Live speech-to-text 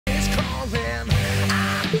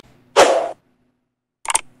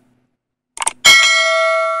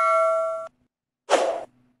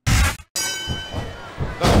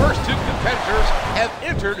have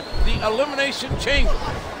entered the Elimination Chamber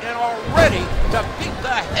and are ready to beat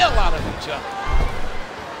the hell out of each other.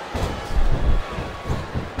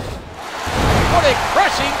 What a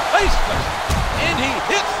crushing face buster. And he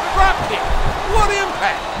hits the drop kick. What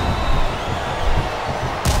impact.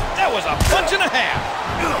 That was a punch and a half.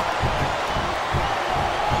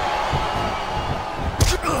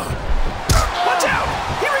 Watch out!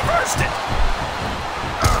 He reversed it.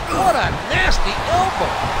 What a nasty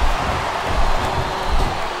elbow.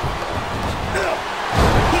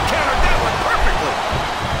 He countered that one perfectly.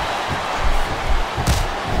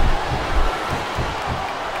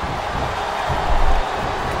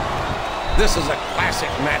 This is a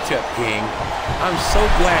classic matchup, King. I'm so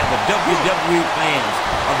glad the WWE fans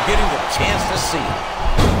are getting the chance to see it.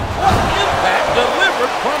 What impact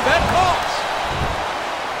delivered from that toss.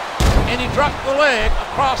 And he dropped the leg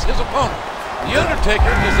across his opponent. The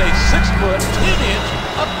Undertaker is a 6'10"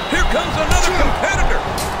 up. Here comes another competitor.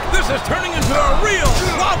 This is turning into a real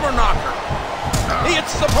slobber knocker. He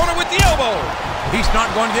hits his opponent with the elbow. He's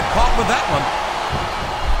not going to get caught with that one.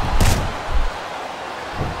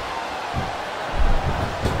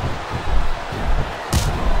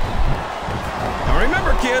 Now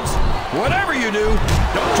remember, kids, whatever you do,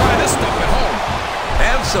 don't try this stuff at home.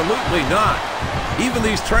 Absolutely not. Even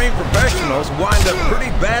these trained professionals wind up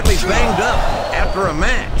pretty badly banged up after a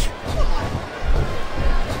match.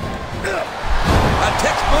 A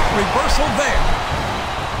textbook reversal there.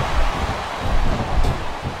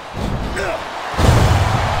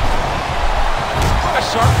 A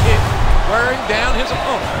sharp kick wearing down his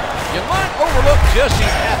opponent. You might overlook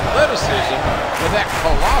Jesse's athleticism with that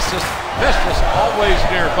Colossus Festus always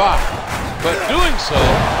nearby, but doing so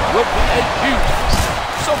will be a huge mistake.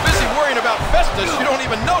 So busy worrying about Festus, you don't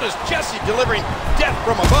even notice Jesse delivering death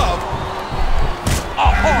from above.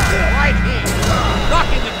 A hard right hand,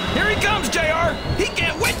 knocking him. Here he comes, JR. He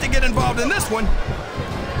can't wait to get involved in this one.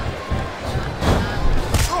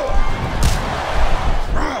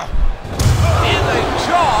 In a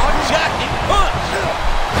jaw-jacking punch.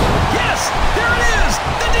 Yes, there it is,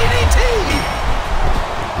 the DDT.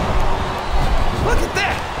 Look at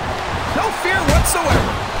that. No fear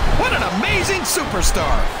whatsoever. What an amazing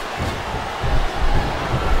superstar.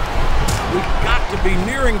 We've got to be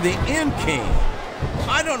nearing the end, King.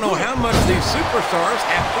 I don't know how much these superstars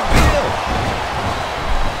have to give.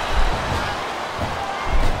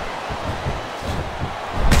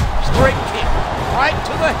 Straight kick, right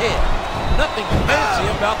to the head. Nothing fancy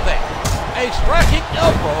about that. A striking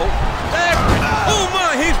elbow, staggering. Oh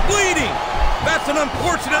my, he's bleeding. That's an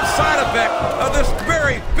unfortunate side effect of this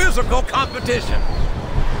very physical competition.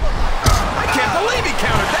 I can't believe he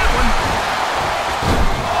countered that one.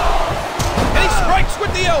 And he strikes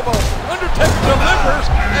with the elbow. Undertaker delivers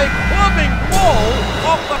a clubbing blow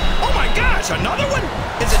off the... Oh my gosh, another one?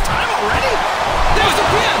 Is it time already? There's the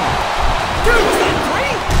pin. Dude, is that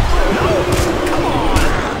three? No, come on.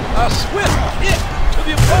 A swift kick to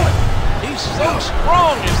the opponent. He's so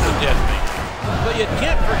strong as the Deadman. But you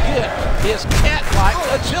can't forget his cat-like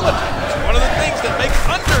agility. It's one of the things that makes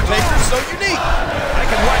Undertaker so unique. I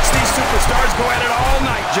can watch these superstars go at it all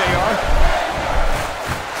night, JR.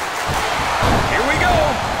 Here we go.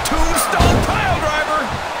 Tombstone pile driver.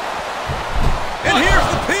 And here's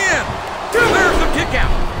the pin. There's the kick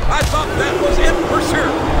out. I thought that was it for sure.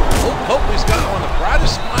 Old Kofi's got one of the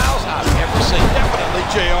brightest smiles I've ever seen. Definitely,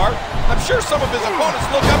 JR. I'm sure some of his opponents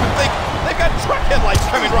look up and think they've got truck headlights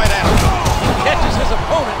coming right at them. He catches his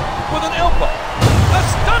opponent with an elbow. A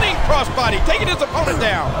stunning crossbody, taking his opponent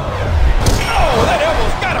down. Oh, that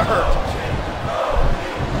elbow's gotta hurt.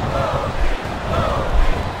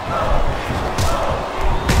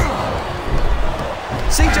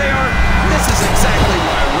 See, JR, this is exactly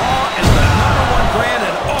why Raw is the #1 brand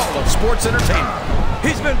in all of sports entertainment.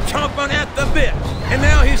 He's been chomping at the bit, and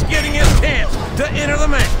now he's getting his chance to enter the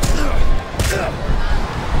match.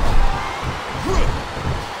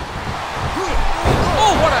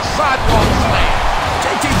 Oh, what a sidewalk slam.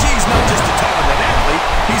 JTG's not just a talented athlete,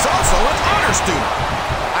 he's also an honor student.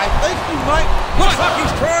 I think he might... Looks like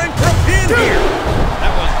he's trying for a pin here.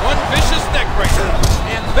 That was one vicious neck breaker.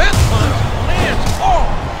 And that punch lands hard.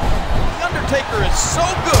 The Undertaker is so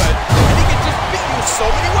good, and he can just beat you so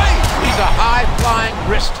many ways. He's a high-flying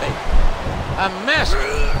risk taker, a master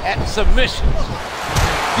at submissions,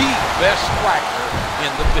 the best striker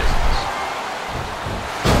in the business.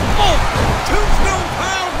 Oh, tombstone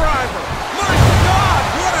pile driver. My God,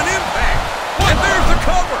 what an impact. And there's the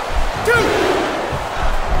cover.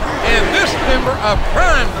 And this member of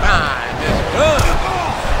Prime Time is done.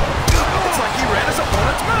 It's like he read his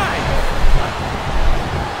opponent's mind.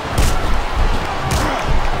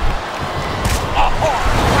 A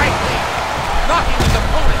knocking his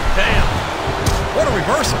opponent down. What a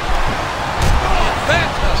reversal. And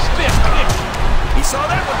that's a stiff kick. He saw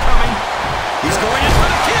that one coming. He's going in for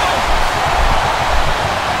the kill.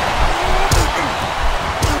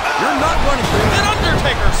 You're not running through And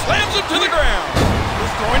Undertaker slams him to the ground.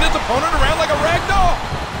 He's throwing his opponent around like a rag doll.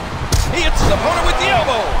 He hits his opponent with the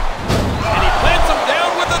elbow. And he plants him down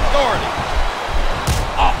with authority.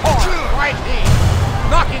 A hard right hand,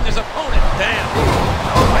 knocking his opponent down.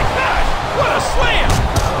 Oh my gosh, what a slam!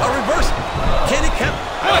 a reversal. Can he count?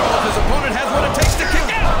 I don't know if his opponent has what it takes to kick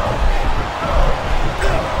out.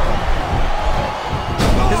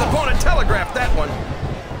 His opponent telegraphed that one.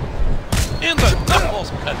 In the knuckles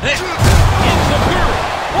connect. Enziguri.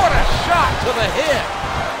 What a shot to the head.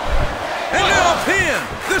 And now a pin.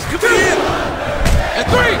 This could be it. And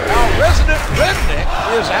 3. Our resident redneck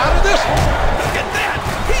is out of this one. Look at that.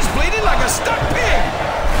 He's bleeding like a stuck pig.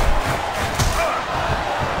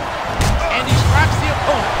 And he strikes the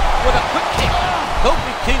opponent with a quick kick.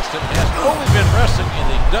 Kofi Kingston has only been wrestling in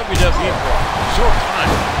the WWE for a short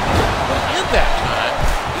time. But in that time,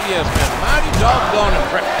 he has been mighty doggone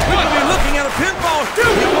impressive. We could be looking at a pinfall too.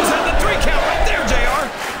 He almost had the 3 count right there, JR.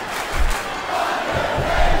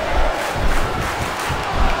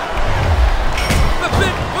 The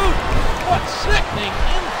big boot. What sickening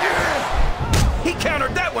impact. He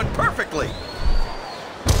countered that one perfectly.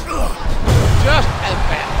 Just a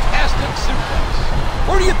fantastic suplex.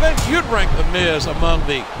 Where do you think you'd rank The Miz among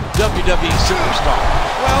the WWE superstars?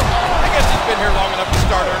 Well, I guess he's been here long enough to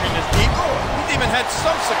start earning his keep. He's even had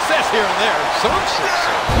some success here and there. Some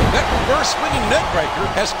success. That reverse swinging neckbreaker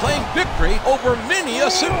has claimed victory over many a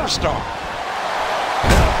superstar.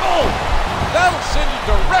 Oh, that'll send you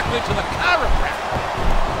directly to the chiropractor.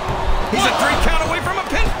 He's a 3 count away from a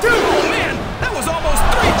pin. Oh, man. That was almost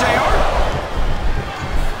 3, JR.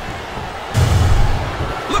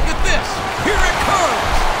 Look at this. Here it comes.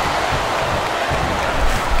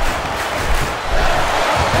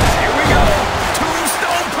 Here we go.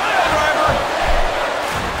 Tombstone pile driver.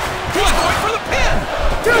 He's going for the pin.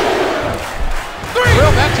 3.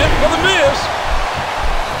 Well, that's it for The Miz.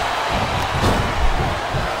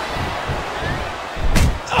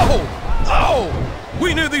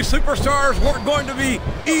 We knew these superstars weren't going to be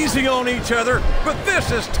easy on each other, but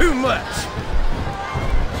this is too much.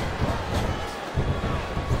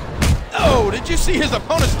 Oh, did you see his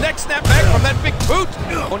opponent's neck snap back from that big boot?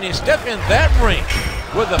 When you step in that ring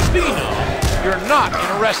with a phenom, you're not in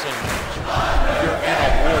a wrestling match. You're in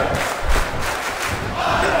a war.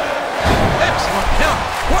 Excellent count.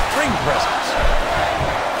 What ring presence.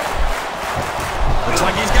 Looks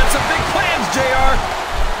like he's got some big plans, JR.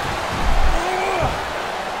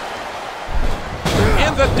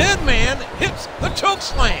 And the dead man hits the choke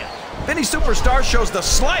slam. If any superstar shows the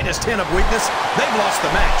slightest hint of weakness, they've lost the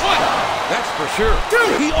match. That's for sure.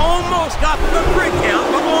 Dude, he almost got the 3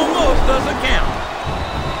 count, but almost doesn't count.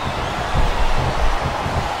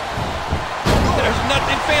 There's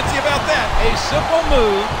nothing fancy about that. A simple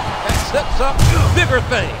move that sets up bigger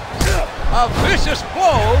things. A vicious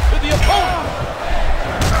blow to the opponent.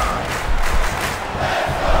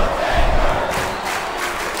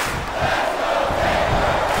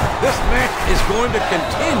 This match is going to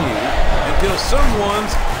continue until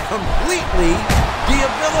someone's completely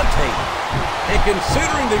debilitated. And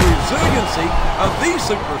considering the resiliency of these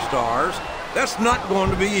superstars, that's not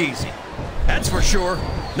going to be easy. That's for sure.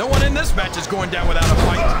 No one in this match is going down without a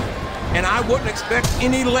fight. And I wouldn't expect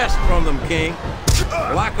any less from them, King.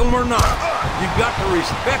 Like them or not, you've got to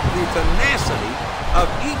respect the tenacity of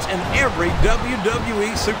each and every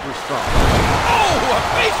WWE superstar. Oh, a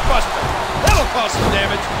face buster. That'll cause some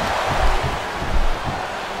damage.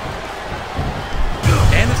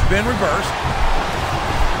 And it's been reversed.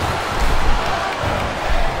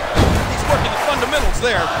 He's working the fundamentals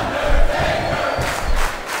there.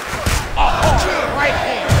 A hard right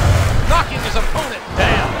hand, knocking his opponent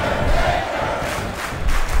down.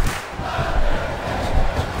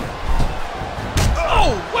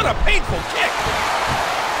 Oh, what a painful kick.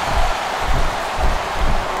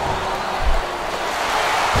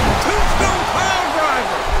 Tombstone pile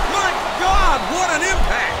driver. My God, what an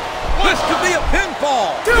impact. This could be a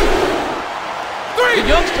pinfall. 2, 3. The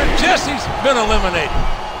youngster Jesse's been eliminated.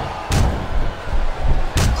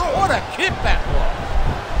 What a kick that was.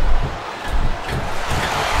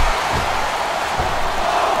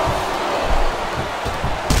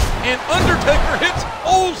 And Undertaker hits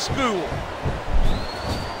old school.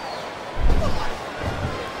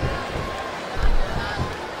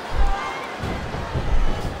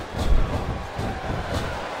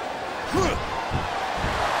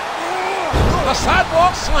 A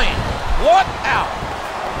sidewalk slam. What out?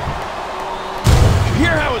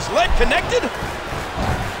 hear how his leg connected?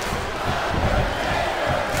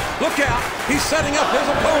 Look out. He's setting up his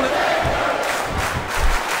opponent.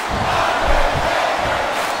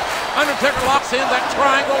 Undertaker locks in that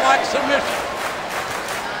triangle-like submission.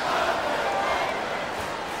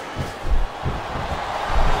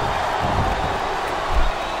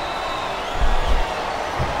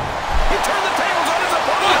 He turned the tables on his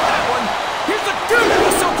opponent with that one. Here's the dude that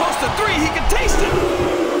was so close to 3 he could taste it.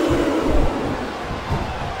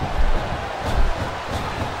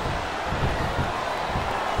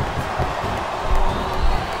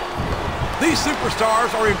 These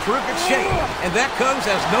superstars are in terrific shape, and that comes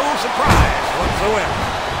as no surprise whatsoever.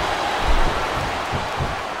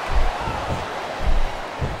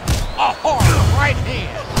 A hard right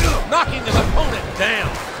hand, knocking his opponent down.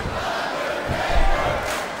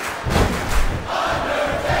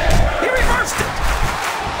 He reversed it.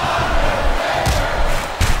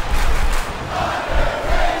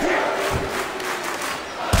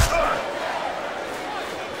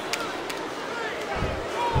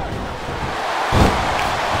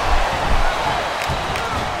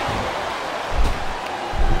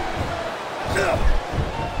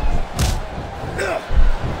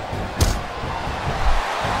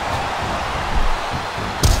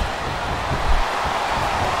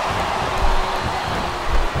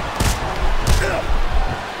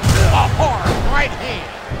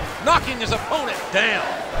 Knocking his opponent down.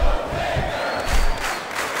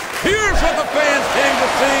 Here's what the fans came to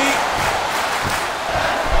see.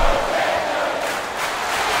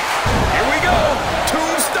 Here we go.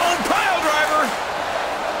 Tombstone pile driver.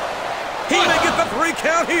 He may get the 3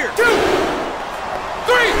 count here. 2, 3.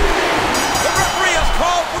 The referee has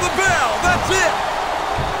called for the bell. That's it.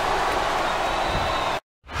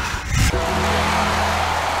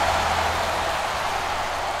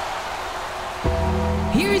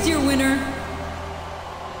 Here's your winner,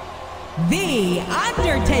 The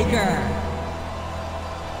Undertaker.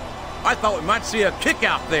 I thought we might see a kick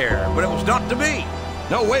out there, but it was not to be.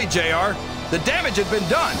 No way, JR. The damage had been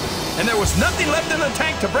done, and there was nothing left in the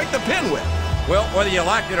tank to break the pin with. Well, whether you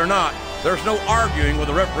like it or not, there's no arguing with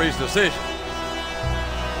the referee's decision.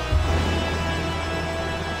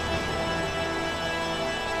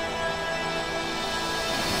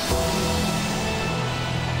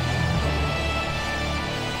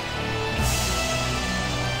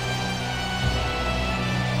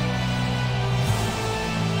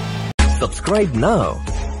 Subscribe now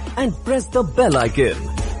and press the bell icon.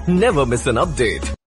 Never miss an update.